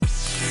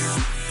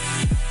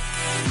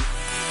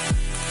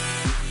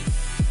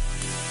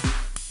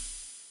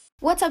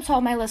What's up to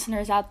all my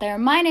listeners out there?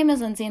 My name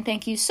is Lindsay, and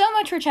thank you so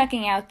much for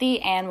checking out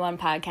the And One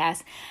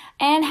podcast.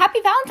 And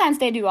happy Valentine's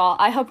Day to you all.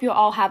 I hope you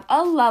all have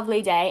a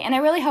lovely day, and I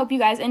really hope you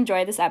guys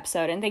enjoy this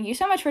episode, and thank you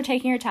so much for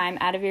taking your time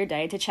out of your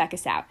day to check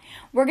us out.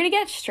 We're going to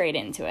get straight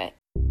into it.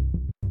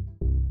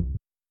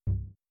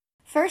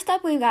 First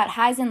up, we've got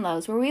highs and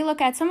lows, where we look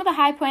at some of the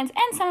high points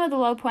and some of the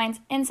low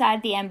points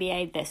inside the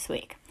NBA this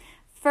week.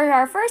 For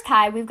our first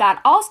high, we've got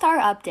All-Star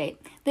Update.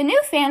 The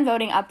new fan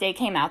voting update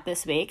came out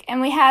this week,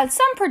 and we had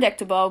some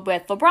predictable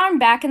with LeBron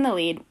back in the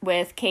lead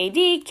with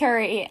KD,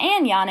 Curry,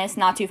 and Giannis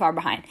not too far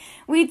behind.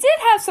 We did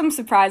have some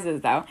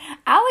surprises, though.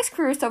 Alex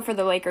Caruso for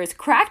the Lakers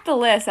cracked the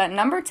list at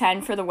number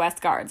 10 for the West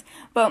guards.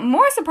 But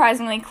more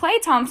surprisingly, Klay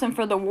Thompson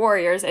for the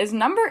Warriors is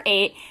number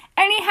 8,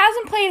 and he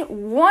hasn't played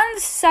 1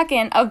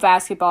 second of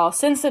basketball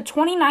since the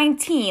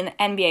 2019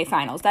 NBA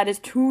Finals. That is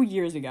 2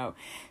 years ago.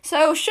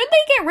 So should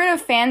they get rid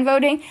of fan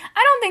voting?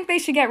 I don't think they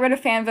should get rid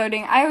of fan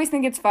voting. I always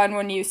think it's fun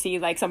when you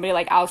see somebody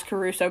like Alex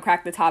Caruso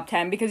crack the top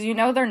 10 because you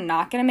know they're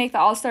not going to make the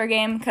All-Star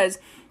game because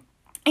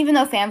even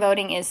though fan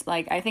voting is,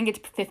 I think it's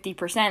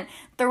 50%,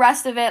 the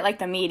rest of it,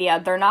 the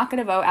media, they're not going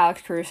to vote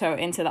Alex Caruso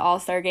into the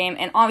All-Star game.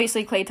 And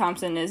obviously, Klay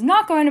Thompson is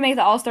not going to make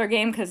the All-Star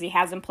game because he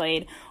hasn't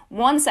played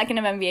 1 second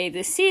of NBA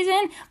this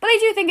season. But I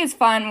do think it's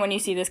fun when you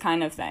see this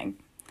kind of thing.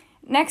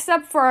 Next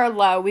up for our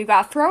low, we've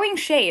got throwing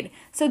shade.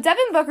 So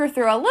Devin Booker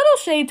threw a little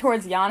shade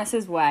towards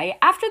Giannis's way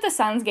after the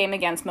Suns game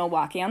against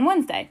Milwaukee on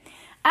Wednesday.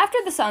 After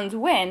the Suns'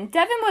 win,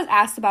 Devin was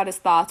asked about his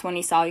thoughts when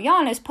he saw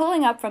Giannis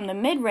pulling up from the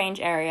mid-range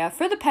area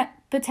for the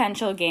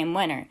potential game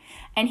winner.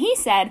 And he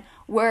said,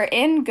 "We're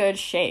in good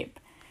shape."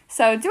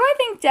 So do I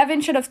think Devin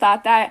should have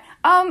thought that?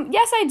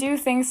 Yes, I do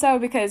think so,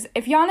 because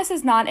if Giannis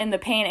is not in the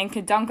paint and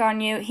could dunk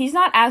on you, he's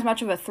not as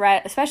much of a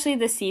threat, especially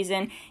this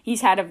season. He's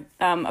had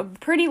a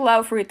pretty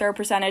low free throw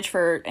percentage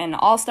for an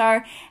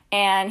all-star,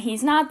 and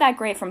he's not that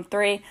great from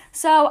three.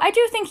 So I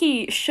do think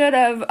he should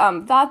have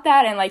thought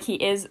that, and he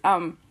is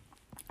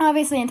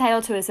obviously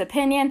entitled to his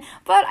opinion,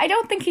 but I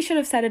don't think he should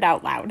have said it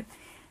out loud.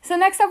 So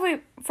next up,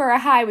 for a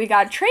high, we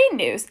got trade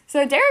news.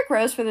 So Derrick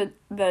Rose for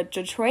the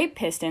Detroit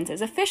Pistons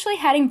is officially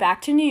heading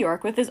back to New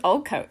York with his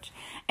old coach.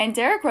 And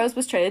Derrick Rose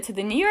was traded to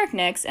the New York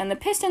Knicks, and the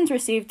Pistons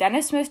received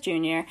Dennis Smith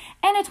Jr.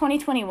 and a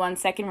 2021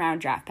 second-round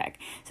draft pick.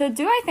 So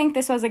do I think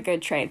this was a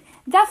good trade?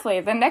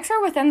 Definitely. The Knicks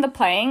are within the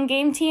playing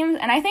game teams,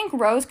 and I think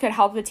Rose could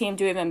help the team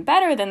do even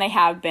better than they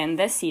have been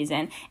this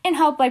season and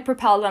help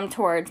propel them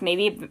towards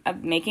maybe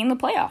making the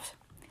playoffs.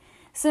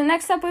 So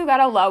next up, we've got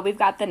a low. We've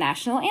got the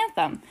national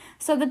anthem.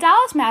 So the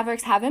Dallas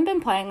Mavericks haven't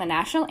been playing the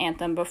national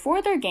anthem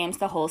before their games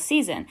the whole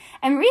season,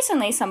 and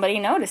recently somebody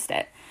noticed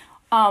it.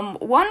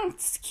 One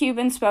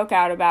Cuban spoke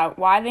out about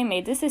why they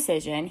made this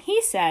decision.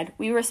 He said,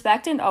 "We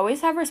respect and always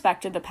have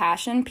respected the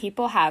passion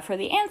people have for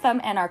the anthem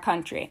and our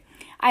country.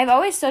 I've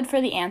always stood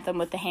for the anthem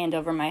with the hand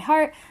over my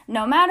heart,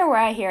 no matter where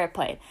I hear it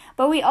played.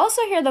 But we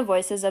also hear the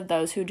voices of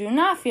those who do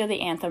not feel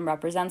the anthem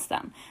represents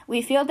them.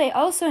 We feel they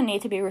also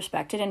need to be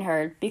respected and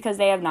heard because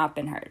they have not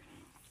been heard."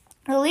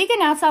 The league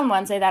announced on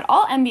Wednesday that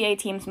all NBA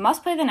teams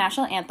must play the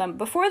national anthem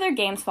before their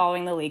games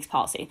following the league's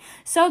policy.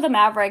 So the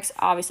Mavericks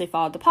obviously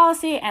followed the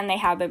policy, and they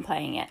have been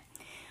playing it.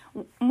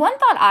 One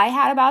thought I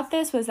had about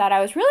this was that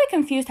I was really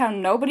confused how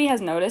nobody has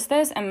noticed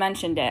this and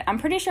mentioned it. I'm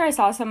pretty sure I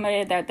saw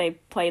somebody that they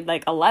played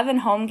 11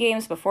 home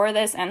games before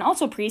this and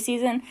also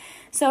preseason.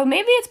 So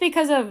maybe it's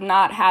because of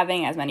not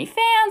having as many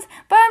fans,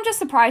 but I'm just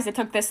surprised it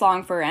took this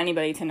long for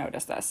anybody to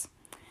notice this.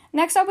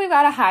 Next up, we've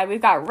got a high.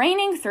 We've got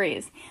raining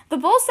threes. The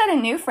Bulls set a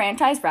new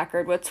franchise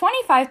record with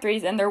 25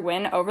 threes in their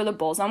win over the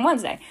Bulls on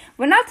Wednesday.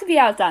 But not to be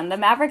outdone, the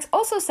Mavericks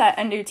also set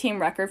a new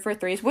team record for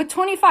threes with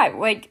 25.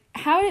 I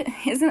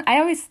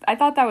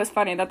thought that was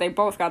funny that they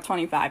both got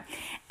 25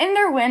 in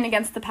their win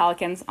against the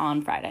Pelicans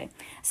on Friday.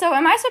 So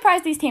am I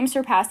surprised these teams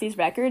surpassed these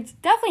records?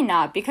 Definitely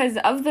not, because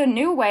of the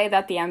new way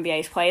that the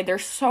NBA's played.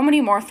 There's so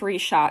many more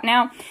threes shot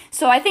now.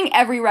 So I think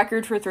every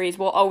record for threes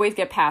will always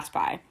get passed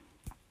by.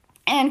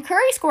 And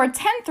Curry scored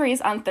 10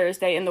 threes on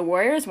Thursday in the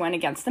Warriors' win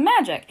against the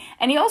Magic.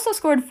 And he also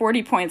scored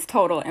 40 points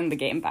total in the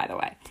game, by the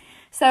way.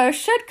 So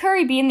should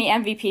Curry be in the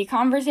MVP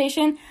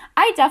conversation?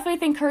 I definitely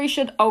think Curry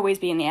should always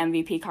be in the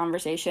MVP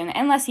conversation,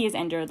 unless he is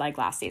injured like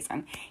last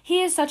season.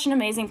 He is such an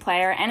amazing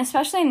player, and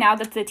especially now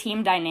that the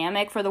team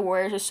dynamic for the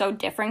Warriors is so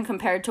different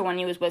compared to when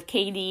he was with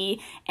KD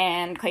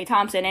and Klay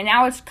Thompson, and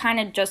now it's kind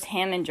of just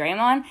him and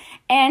Draymond,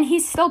 and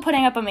he's still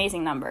putting up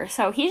amazing numbers.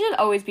 So he should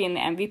always be in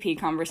the MVP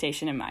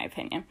conversation, in my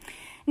opinion.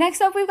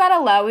 Next up, we've got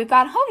a low. We've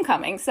got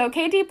homecoming. So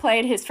KD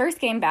played his first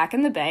game back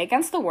in the Bay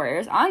against the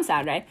Warriors on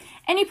Saturday,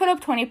 and he put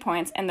up 20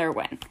 points in their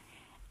win.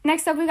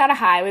 Next up, we've got a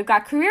high. We've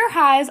got career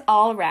highs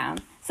all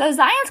around. So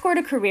Zion scored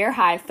a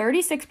career-high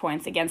 36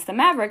 points against the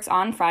Mavericks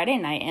on Friday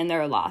night in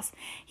their loss.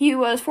 He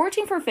was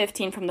 14 for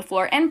 15 from the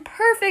floor and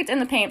perfect in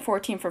the paint,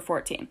 14 for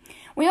 14.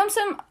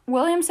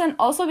 Williamson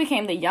also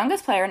became the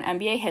youngest player in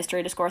NBA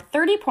history to score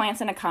 30 points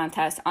in a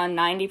contest on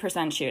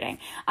 90% shooting.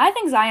 I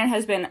think Zion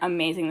has been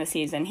amazing this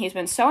season. He's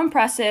been so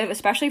impressive,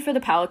 especially for the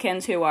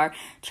Pelicans, who are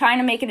trying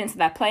to make it into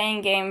that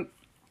playing game.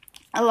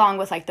 along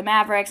with like the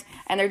Mavericks,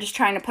 and they're just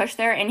trying to push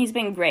there, and he's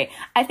been great.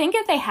 I think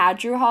if they had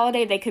Jrue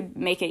Holiday, they could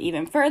make it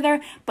even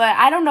further, but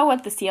I don't know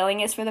what the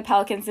ceiling is for the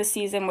Pelicans this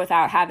season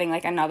without having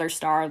like another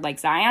star like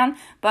Zion,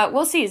 but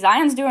we'll see.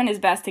 Zion's doing his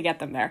best to get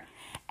them there.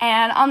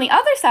 And on the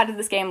other side of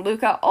this game,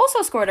 Luka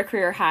also scored a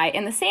career high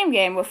in the same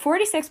game with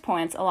 46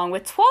 points along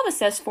with 12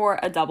 assists for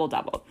a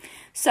double-double.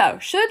 So,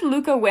 should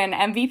Luka win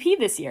MVP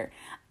this year?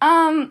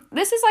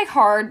 This is like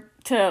hard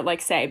to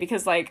like say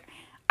because like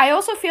I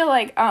also feel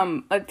like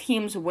a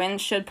team's win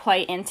should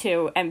play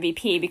into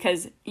MVP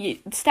because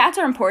stats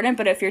are important,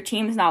 but if your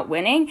team's not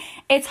winning,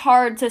 it's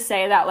hard to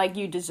say that, like,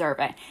 you deserve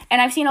it.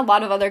 And I've seen a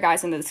lot of other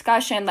guys in the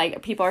discussion,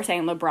 like, people are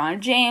saying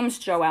LeBron James,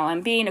 Joel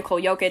Embiid,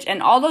 Nikola Jokic,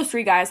 and all those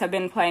three guys have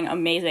been playing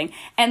amazing,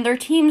 and their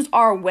teams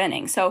are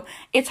winning. So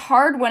it's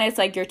hard when it's,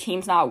 like, your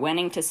team's not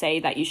winning to say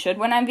that you should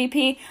win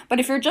MVP,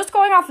 but if you're just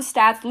going off of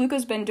stats,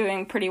 Luka's been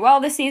doing pretty well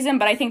this season,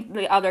 but I think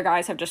the other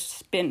guys have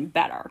just been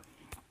better.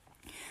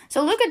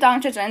 So Luka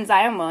Doncic and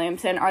Zion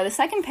Williamson are the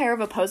second pair of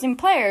opposing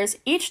players,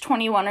 each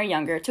 21 or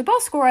younger, to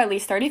both score at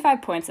least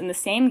 35 points in the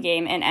same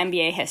game in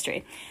NBA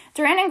history.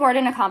 Durant and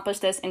Gordon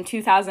accomplished this in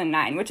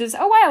 2009, which is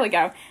a while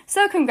ago.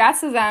 So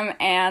congrats to them,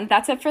 and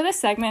that's it for this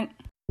segment.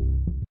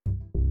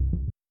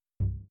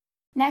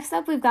 Next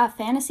up, we've got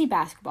fantasy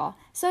basketball.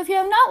 So if you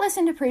have not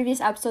listened to previous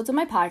episodes of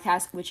my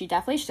podcast, which you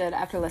definitely should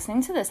after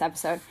listening to this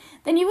episode,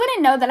 then you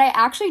wouldn't know that I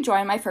actually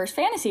joined my first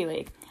fantasy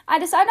league. I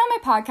decided on my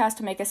podcast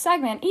to make a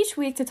segment each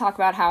week to talk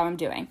about how I'm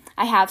doing.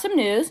 I have some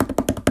news.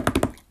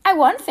 I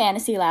won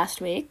fantasy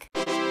last week.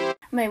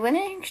 My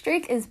winning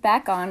streak is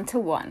back on to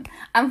 1.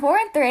 I'm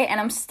 4-3 and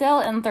I'm still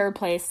in 3rd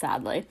place,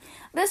 sadly.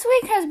 This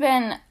week has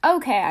been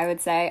okay, I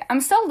would say.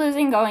 I'm still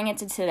losing going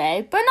into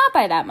today, but not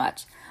by that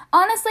much.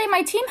 Honestly,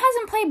 my team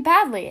hasn't played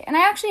badly, and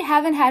I actually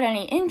haven't had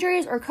any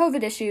injuries or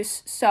COVID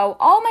issues, so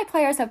all my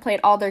players have played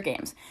all their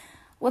games.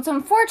 What's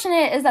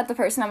unfortunate is that the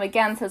person I'm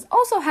against has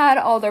also had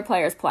all their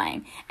players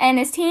playing, and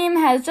his team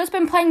has just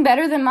been playing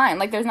better than mine,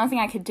 like there's nothing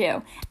I could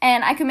do.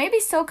 And I could maybe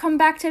still come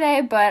back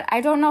today, but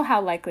I don't know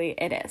how likely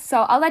it is.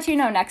 So I'll let you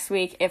know next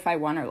week if I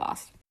won or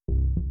lost.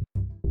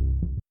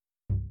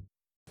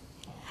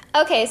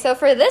 Okay, so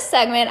for this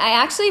segment, I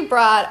actually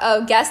brought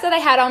a guest that I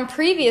had on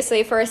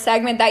previously for a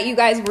segment that you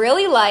guys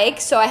really like.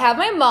 So I have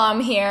my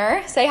mom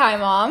here. Say hi,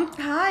 Mom.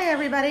 Hi,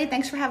 everybody.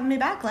 Thanks for having me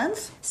back,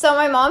 Linz. So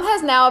my mom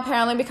has now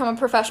apparently become a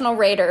professional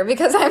rater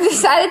because I've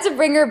decided to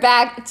bring her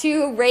back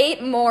to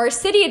rate more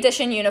City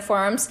Edition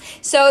uniforms.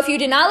 So if you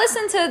did not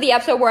listen to the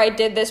episode where I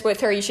did this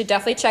with her, you should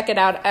definitely check it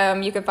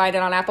out. You can find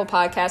it on Apple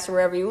Podcasts or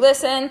wherever you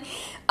listen.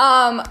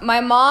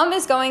 My mom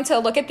is going to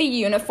look at the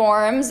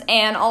uniforms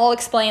and I'll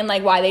explain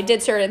like why they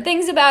did certain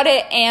things about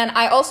it, and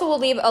I also will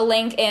leave a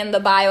link in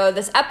the bio of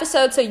this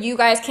episode so you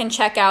guys can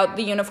check out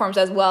the uniforms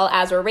as well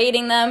as we're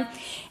rating them.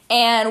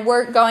 And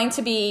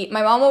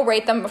my mom will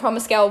rate them from a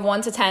scale of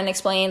 1 to 10,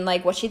 explain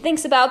like what she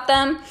thinks about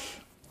them.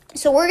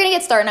 So we're gonna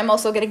get started. I'm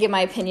also gonna give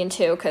my opinion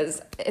too because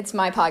it's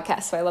my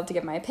podcast, so I love to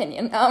give my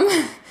opinion.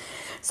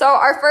 So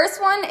our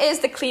first one is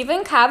the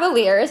Cleveland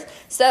Cavaliers.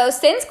 So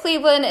since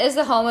Cleveland is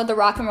the home of the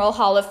Rock and Roll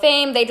Hall of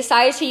Fame, they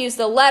decided to use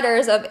the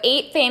letters of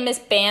 8 famous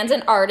bands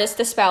and artists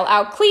to spell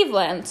out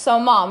Cleveland. So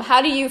Mom,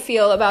 how do you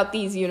feel about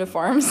these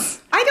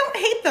uniforms? I don't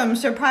hate them,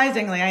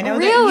 surprisingly. I know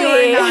Really?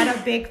 that you're not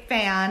a big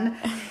fan.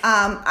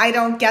 I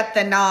don't get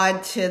the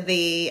nod to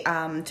the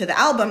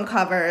album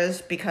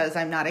covers because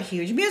I'm not a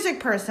huge music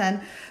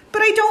person,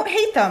 but I don't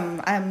hate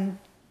them.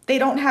 They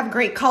don't have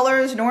great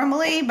colors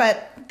normally,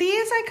 but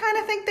these I kind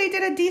of think they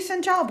did a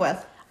decent job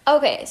with.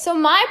 Okay, so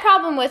my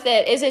problem with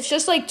it is it's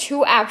just like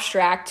too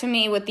abstract to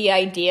me with the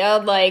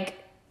idea,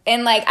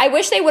 I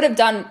wish they would have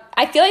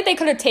I feel like they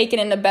could have taken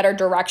in a better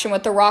direction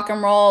with the rock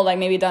and roll, like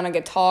maybe done a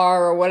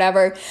guitar or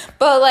whatever,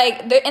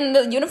 but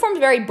the uniform's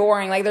very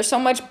boring, like there's so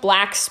much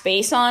black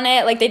space on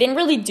it, like they didn't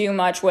really do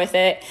much with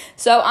it,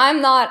 so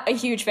I'm not a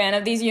huge fan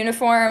of these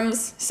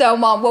uniforms. So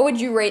Mom, what would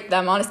you rate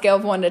them on a scale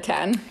of 1 to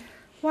 10?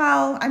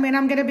 Well, I mean,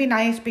 I'm going to be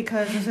nice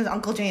because this is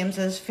Uncle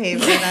James's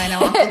favorite. I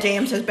know Uncle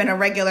James has been a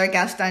regular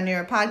guest on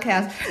your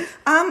podcast.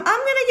 I'm going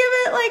to give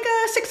it like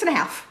a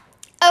 6.5.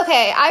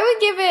 Okay, I would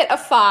give it a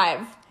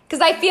 5.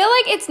 Because I feel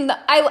like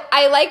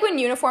I like when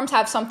uniforms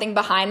have something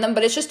behind them,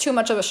 but it's just too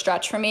much of a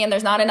stretch for me, and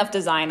there's not enough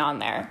design on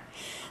there.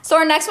 So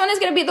our next one is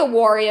going to be the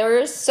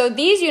Warriors. So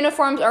these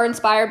uniforms are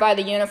inspired by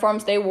the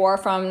uniforms they wore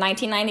from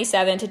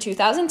 1997 to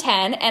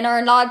 2010 and are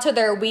a nod to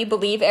their We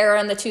Believe era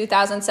in the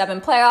 2007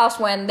 playoffs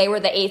when they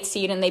were the 8th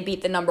seed and they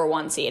beat the number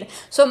 1 seed.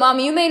 So Mom,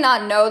 you may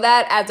not know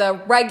that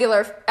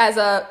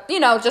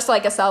just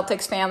like a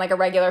Celtics fan, like a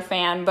regular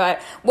fan,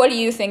 but what do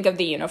you think of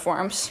the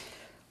uniforms?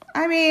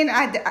 I mean,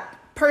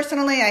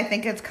 personally, I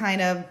think it's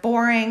kind of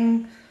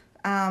boring.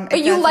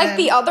 But you like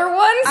the other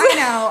ones? I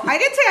know. I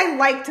didn't say I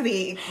liked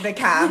the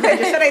Cavs. I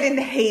just said I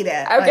didn't hate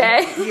it.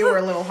 Okay. Like, you were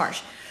a little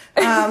harsh.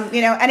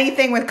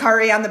 Anything with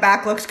Curry on the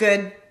back looks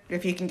good.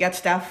 if you can get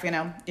Steph,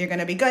 you're going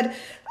to be good.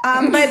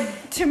 But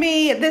to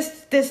me,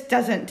 this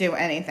doesn't do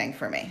anything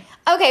for me.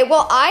 Okay,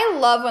 well, I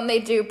love when they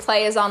do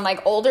plays on,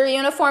 like, older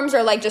uniforms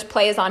or, like, just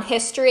plays on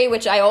history,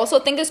 which I also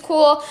think is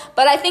cool.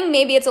 But I think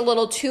maybe it's a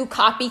little too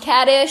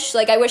copycat-ish.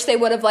 Like, I wish they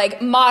would have,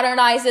 like,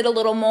 modernized it a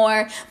little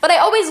more. But I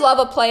always love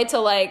a play to,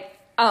 like,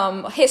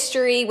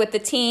 history with the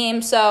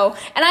team. So,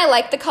 and I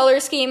like the color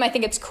scheme. I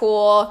think it's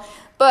cool.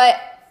 But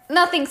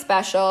nothing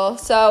special.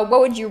 So what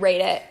would you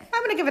rate it?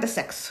 I'm going to give it a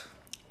 6.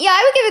 Yeah,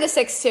 I would give it a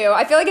 6 too.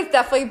 I feel like it's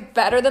definitely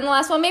better than the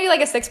last one. Maybe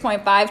like a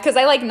 6.5 because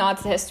I like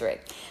nods to history.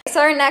 So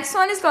our next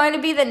one is going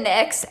to be the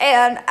Knicks.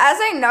 And as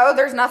I know,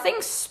 there's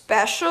nothing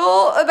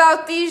special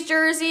about these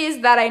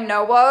jerseys that I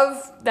know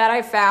of that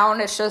I found.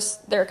 It's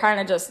just, they're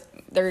kind of just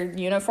their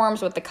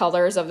uniforms with the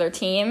colors of their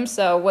team.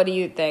 So what do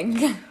you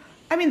think?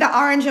 I mean, the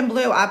orange and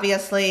blue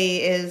obviously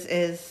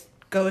is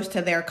goes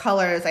to their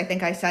colors. I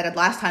think I said it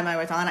last time I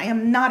was on. I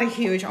am not a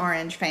huge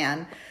orange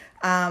fan.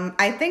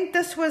 I think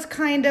this was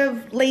kind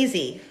of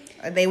lazy.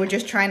 They were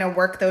just trying to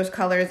work those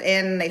colors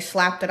in. They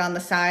slapped it on the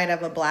side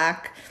of a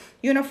black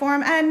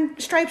uniform, and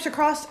stripes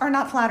across are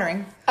not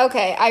flattering.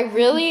 Okay, I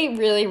really,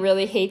 really,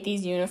 really hate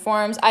these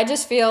uniforms. I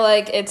just feel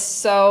like it's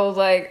so,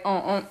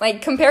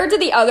 like compared to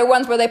the other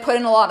ones where they put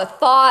in a lot of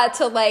thought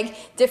to,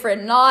 like,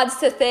 different nods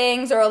to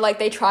things, or, like,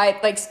 they try,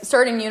 like,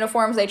 certain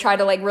uniforms, they try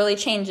to, like, really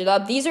change it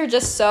up. These are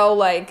just so,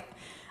 like,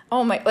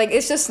 oh my, like,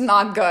 it's just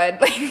not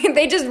good. Like,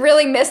 they just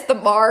really missed the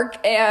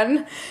mark,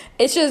 and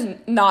it's just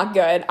not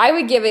good. I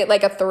would give it,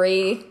 like, a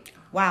 3.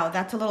 Wow,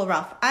 that's a little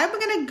rough. I'm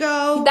going to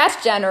go...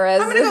 That's generous.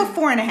 I'm going to go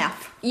 4.5.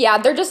 Yeah,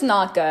 they're just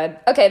not good.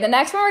 Okay, the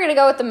next one we're going to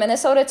go with the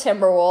Minnesota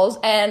Timberwolves,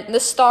 and the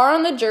star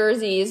on the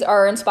jerseys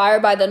are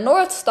inspired by the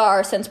North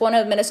Star, since one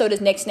of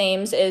Minnesota's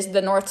nicknames is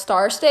the North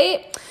Star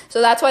State. So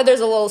that's why there's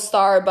a little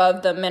star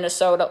above the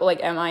Minnesota,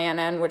 like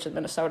MINN, which is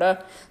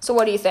Minnesota. So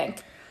what do you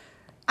think?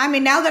 I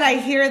mean, now that I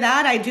hear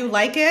that, I do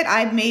like it.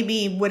 I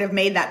maybe would have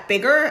made that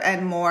bigger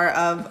and more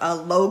of a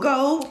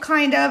logo,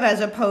 kind of, as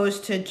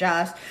opposed to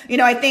just,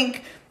 I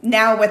think...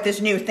 Now with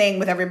this new thing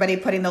with everybody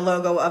putting the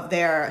logo of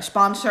their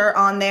sponsor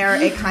on there,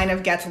 it kind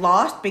of gets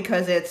lost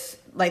because it's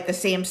like the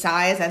same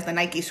size as the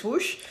Nike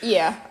swoosh.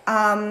 Yeah.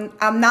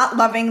 I'm not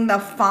loving the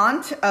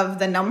font of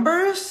the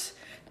numbers.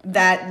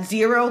 That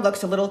 0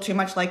 looks a little too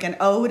much like an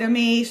O to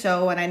me.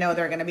 So, and I know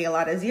there are going to be a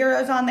lot of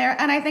zeros on there,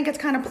 and I think it's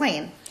kind of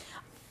plain.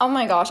 Oh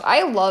my gosh,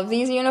 I love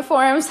these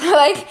uniforms.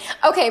 Like,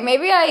 okay,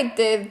 maybe I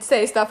did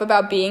say stuff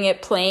about being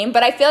it plain,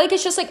 but I feel like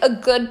it's just, like, a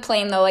good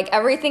plain, though. Like,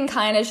 everything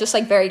kind of is just,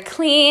 like, very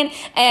clean,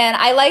 and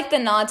I like the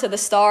nod to the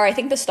star. I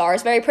think the star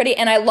is very pretty,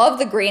 and I love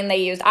the green they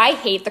used. I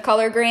hate the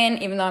color green,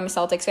 even though I'm a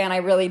Celtics fan. I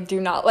really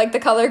do not like the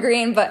color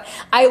green, but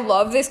I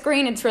love this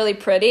green. It's really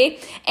pretty,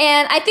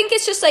 and I think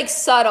it's just, like,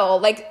 subtle.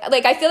 Like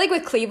I feel like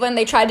with Cleveland,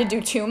 they tried to do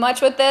too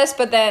much with this,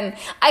 but then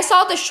I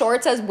saw the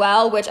shorts as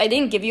well, which I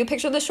didn't give you a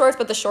picture of the shorts,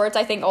 but the shorts,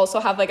 I think, also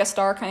have, like, a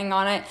star hanging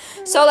on it.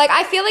 So, like,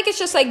 I feel like it's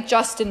just, like,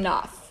 just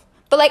enough.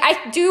 But, like,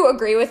 I do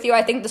agree with you.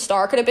 I think the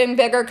star could have been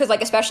bigger because,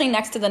 like, especially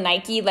next to the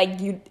Nike, like,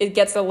 it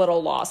gets a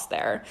little lost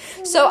there.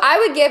 So I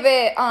would give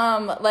it,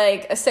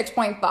 like, a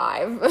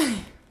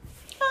 6.5.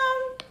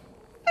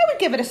 I would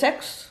give it a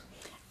 6.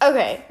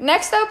 Okay,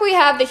 next up we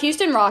have the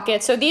Houston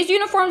Rockets. So these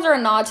uniforms are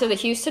a nod to the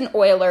Houston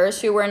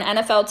Oilers, who were an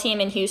NFL team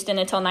in Houston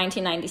until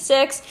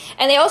 1996.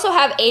 And they also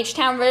have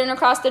H-Town written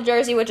across the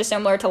jersey, which is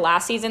similar to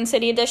last season's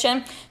City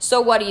Edition. So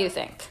what do you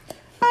think?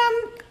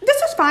 This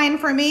is fine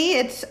for me.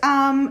 It's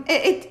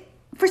it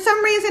for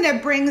some reason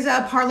it brings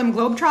up Harlem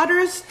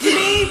Globetrotters to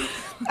me.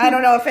 I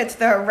don't know if it's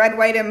the red,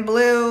 white, and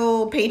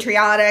blue,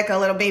 patriotic, a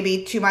little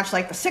maybe too much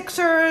like the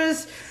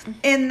Sixers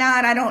in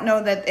that. I don't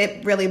know that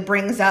it really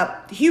brings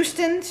up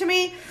Houston to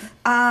me.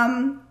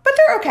 But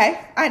they're okay.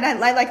 I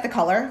like the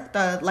color.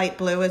 The light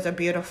blue is a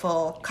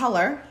beautiful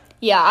color.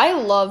 Yeah, I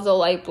love the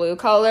light blue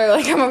color.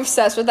 Like, I'm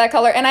obsessed with that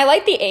color. And I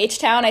like the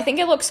H-Town. I think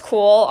it looks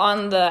cool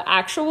on the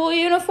actual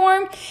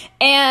uniform.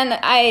 And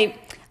I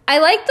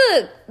like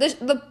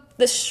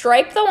the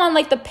stripe, though, on,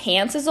 like, the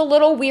pants is a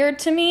little weird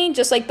to me,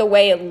 just, like, the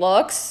way it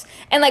looks.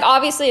 And, like,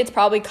 obviously it's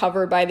probably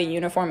covered by the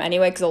uniform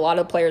anyway, because a lot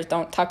of players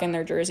don't tuck in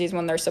their jerseys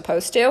when they're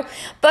supposed to.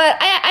 But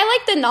I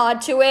like the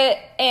nod to it,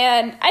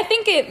 and I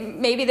think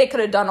maybe they could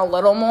have done a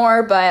little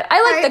more, but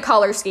I like the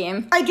color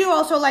scheme. I do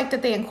also like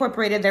that they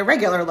incorporated their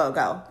regular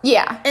logo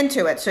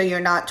into it, so you're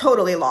not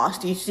totally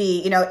lost. You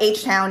see,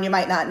 H-Town you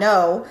might not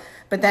know,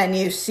 but then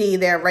you see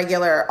their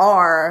regular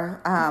R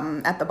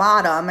at the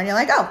bottom, and you're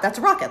like, oh, that's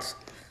Rockets.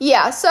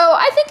 Yeah, so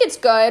I think it's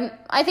good.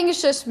 I think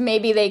it's just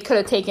maybe they could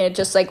have taken it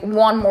just, like,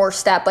 one more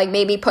step. Like,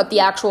 maybe put the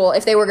actual,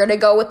 if they were going to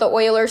go with the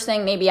Oilers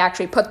thing, maybe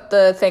actually put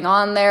the thing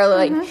on there.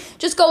 Like,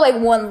 just go, like,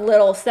 one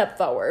little step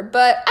forward.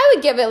 But I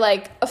would give it,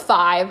 like, a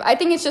 5. I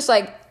think it's just,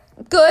 like,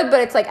 good, but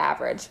it's, like,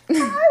 average.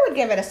 I would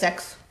give it a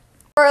 6.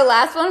 For our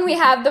last one, we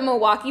have the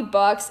Milwaukee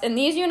Bucks, and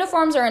these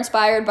uniforms are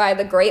inspired by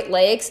the Great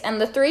Lakes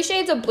and the 3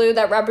 shades of blue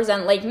that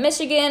represent Lake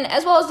Michigan,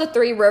 as well as the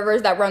 3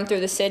 rivers that run through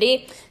the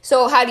city.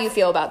 So how do you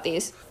feel about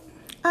these?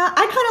 I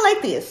kind of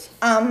like these.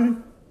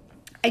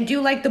 I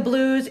do like the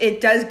blues. It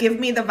does give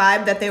me the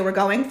vibe that they were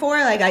going for.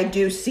 Like, I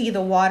do see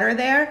the water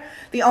there.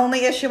 The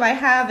only issue I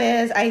have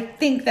is I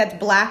think that's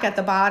black at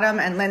the bottom,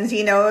 and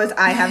Lindsay knows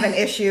I have an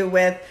issue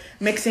with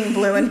mixing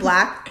blue and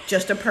black,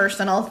 just a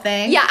personal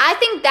thing. Yeah, I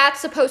think that's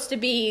supposed to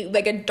be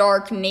like a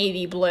dark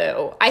navy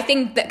blue. I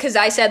think that, because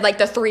I said like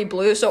the 3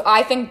 blues, so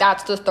I think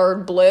that's the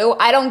 3rd blue.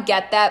 I don't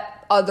get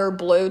that other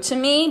blue to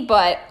me,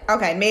 but...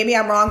 Okay, maybe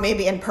I'm wrong.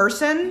 Maybe in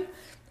person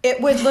it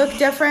would look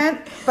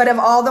different, but of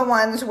all the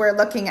ones we're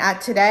looking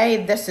at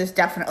today, this is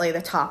definitely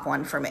the top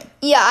one for me.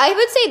 Yeah, I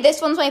would say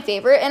this one's my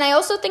favorite, and I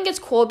also think it's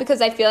cool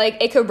because I feel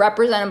like it could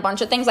represent a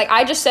bunch of things. Like,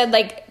 I just said,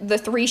 like, the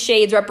 3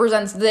 shades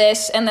represents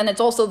this, and then it's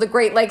also the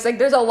Great Lakes. Like,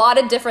 there's a lot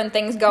of different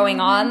things going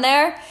on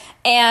there,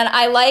 and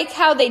I like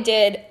how they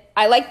did...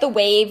 I like the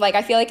wave, like,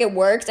 I feel like it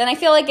works, and I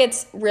feel like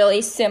it's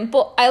really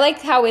simple. I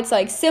like how it's,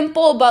 like,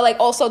 simple, but, like,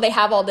 also they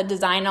have all the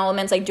design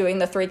elements, like, doing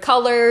the 3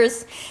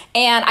 colors,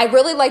 and I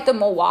really like the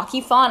Milwaukee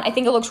font. I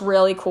think it looks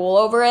really cool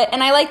over it,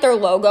 and I like their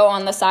logo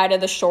on the side of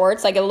the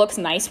shorts. Like, it looks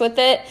nice with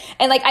it,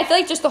 and, like, I feel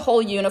like just the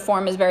whole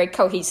uniform is very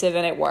cohesive,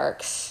 and it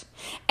works.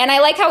 And I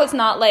like how it's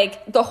not,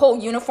 like, the whole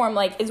uniform,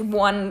 like, is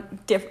one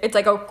it's,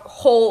 like, a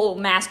whole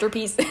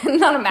masterpiece.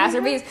 Not a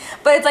masterpiece,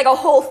 but it's, like, a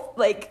whole,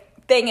 like...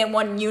 thing in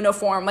one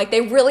uniform. Like,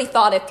 they really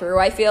thought it through,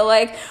 I feel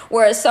like,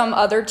 whereas some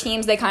other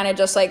teams, they kind of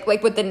just like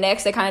with the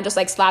Knicks, they kind of just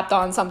like slapped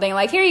on something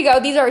like, here you go,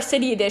 these are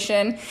city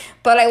edition.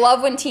 But I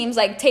love when teams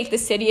like take the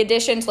city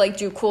edition to like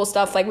do cool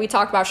stuff, like we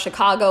talked about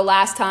Chicago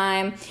last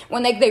time,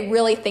 when they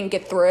really think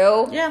it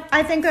through. Yeah,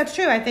 I think that's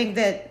true. I think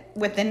that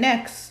with the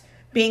Knicks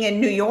being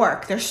in New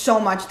York, there's so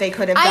much they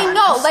could have done. I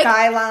know, the like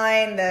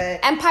skyline,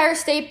 the Empire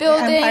State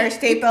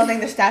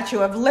Building, the Statue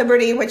of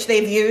Liberty, which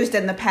they've used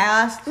in the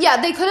past.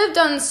 Yeah, they could have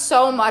done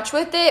so much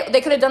with it. They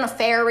could have done a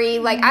ferry.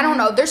 Like, I don't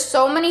know. There's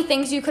so many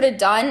things you could have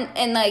done,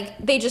 and like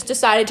they just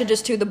decided to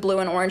just do the blue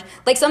and orange.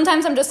 Like,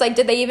 sometimes I'm just like,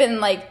 did they even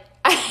like?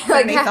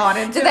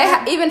 Did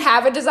they even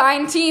have a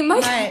design team?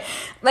 Like, right.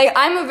 Like,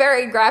 I'm a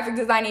very graphic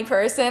designy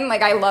person.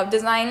 Like, I love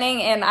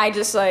designing, and I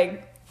just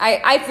like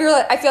I feel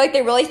like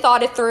they really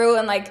thought it through,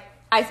 and like.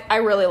 I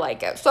really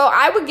like it. So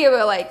I would give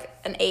it like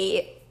an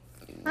 8.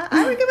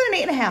 I would give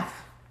it an 8.5.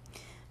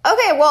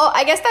 Okay, well,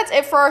 I guess that's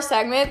it for our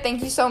segment.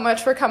 Thank you so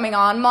much for coming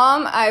on,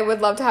 Mom. I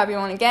would love to have you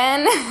on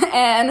again.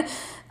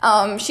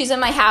 And she's in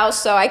my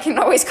house, so I can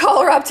always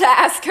call her up to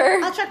ask her.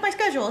 I'll check my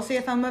schedule, see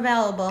if I'm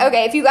available.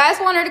 Okay, if you guys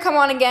want her to come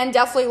on again,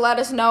 definitely let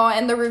us know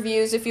in the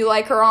reviews if you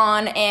like her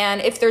on.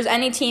 And if there's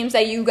any teams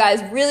that you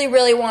guys really,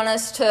 really want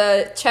us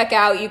to check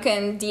out, you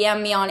can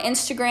DM me on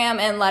Instagram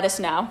and let us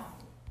know.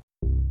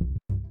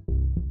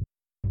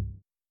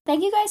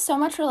 Thank you guys so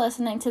much for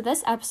listening to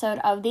this episode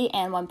of the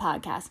And One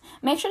Podcast.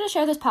 Make sure to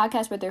share this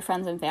podcast with your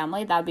friends and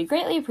family. That would be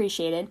greatly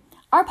appreciated.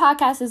 Our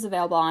podcast is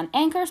available on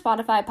Anchor,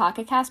 Spotify,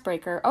 Pocket Cast,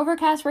 Breaker,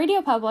 Overcast,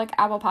 Radio Public,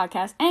 Apple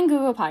Podcasts, and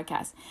Google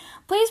Podcasts.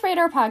 Please rate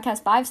our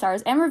podcast 5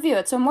 stars and review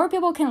it so more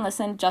people can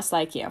listen just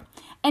like you.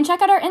 And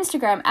check out our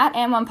Instagram at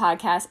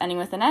And1Podcast, ending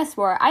with an S,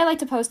 where I like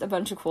to post a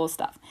bunch of cool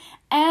stuff.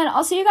 And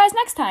I'll see you guys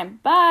next time.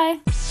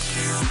 Bye!